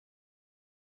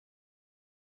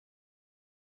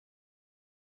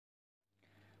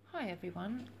Hi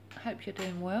everyone, hope you're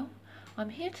doing well. I'm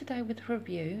here today with a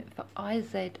review for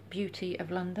IZ Beauty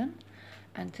of London,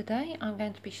 and today I'm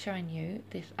going to be showing you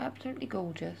this absolutely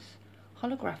gorgeous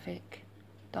holographic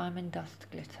diamond dust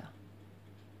glitter.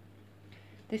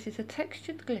 This is a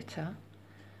textured glitter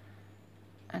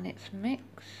and it's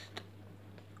mixed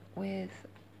with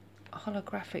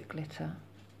holographic glitter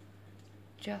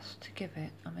just to give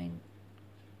it,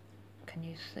 can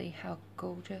you see how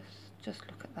gorgeous? Just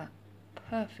look at that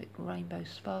perfect rainbow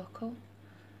sparkle.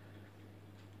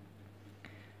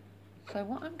 So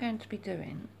what I'm going to be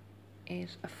doing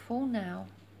is a full nail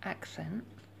accent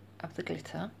of the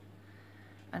glitter,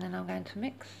 and then I'm going to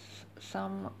mix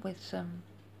some with some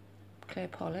clear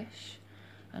polish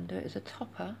and do it as a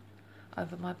topper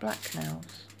over my black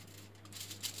nails.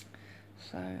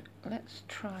 So let's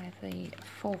try the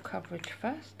full coverage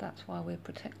first. That's why we're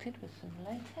protected with some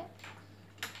latex.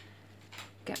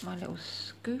 Get my little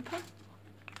scooper.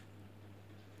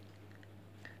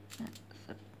 Let's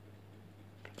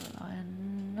apply a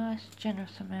nice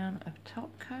generous amount of top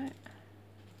coat.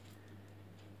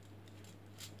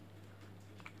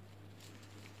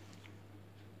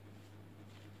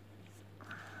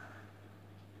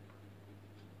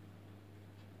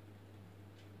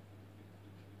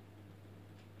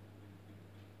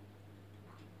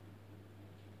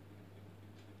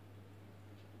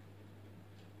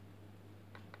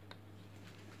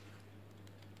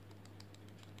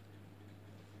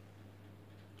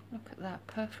 Look at that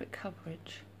perfect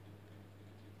coverage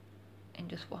in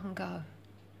just one go.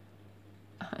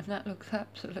 And that looks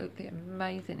absolutely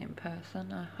amazing in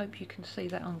person. I hope you can see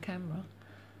that on camera.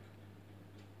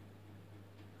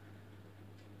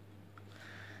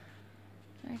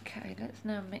 Okay, let's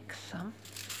now mix some.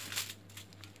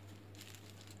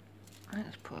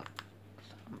 Let's put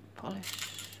some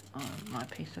polish on my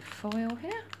piece of foil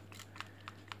here.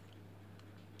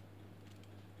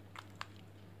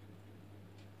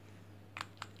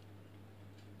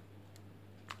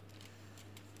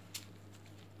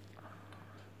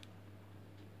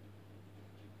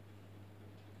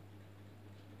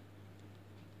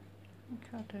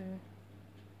 I'll do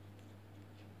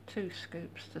 2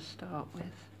 scoops to start with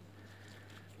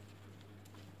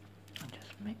and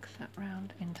just mix that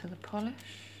round into the polish.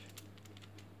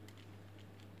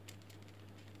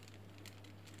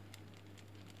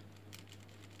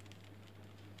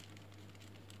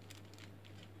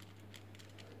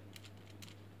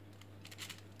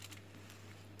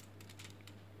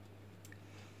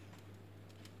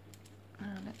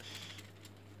 Now let's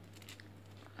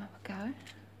have a go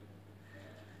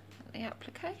the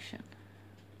application.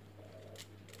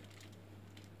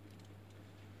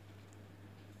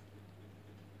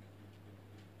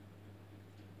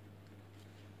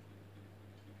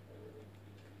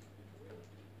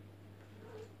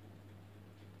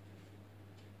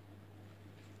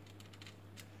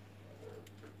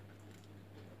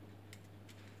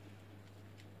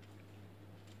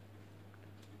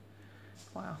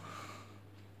 Wow,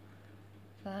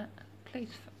 that, please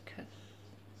focus.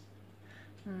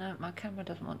 No, my camera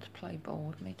doesn't want to play ball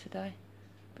with me today,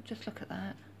 but just look at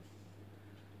that.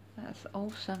 That's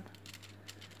awesome.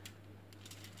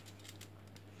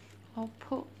 I'll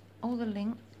put all the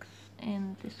links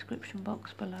in the description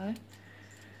box below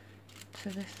to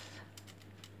this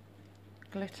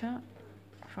glitter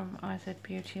from IZ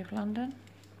Beauty of London.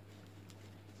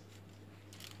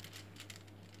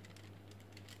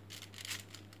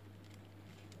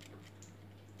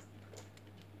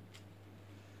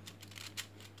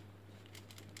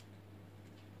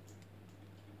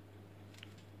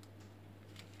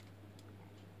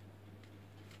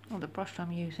 Well, the brush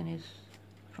I'm using is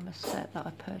from a set that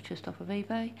I purchased off of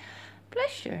eBay.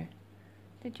 Bless you!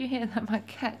 Did you hear that? My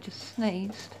cat just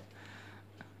sneezed.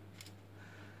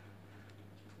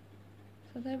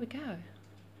 So there we go.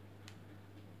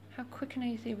 How quick and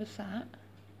easy was that?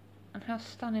 And how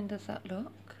stunning does that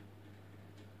look?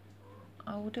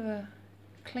 I will do a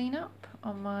clean up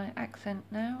on my accent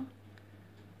now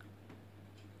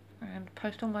and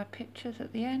post all my pictures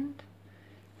at the end.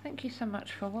 Thank you so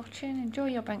much for watching. Enjoy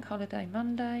your bank holiday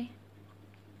Monday.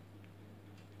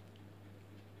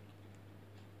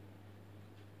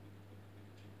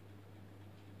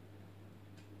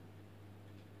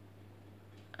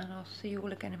 And I'll see you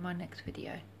all again in my next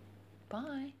video.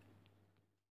 Bye.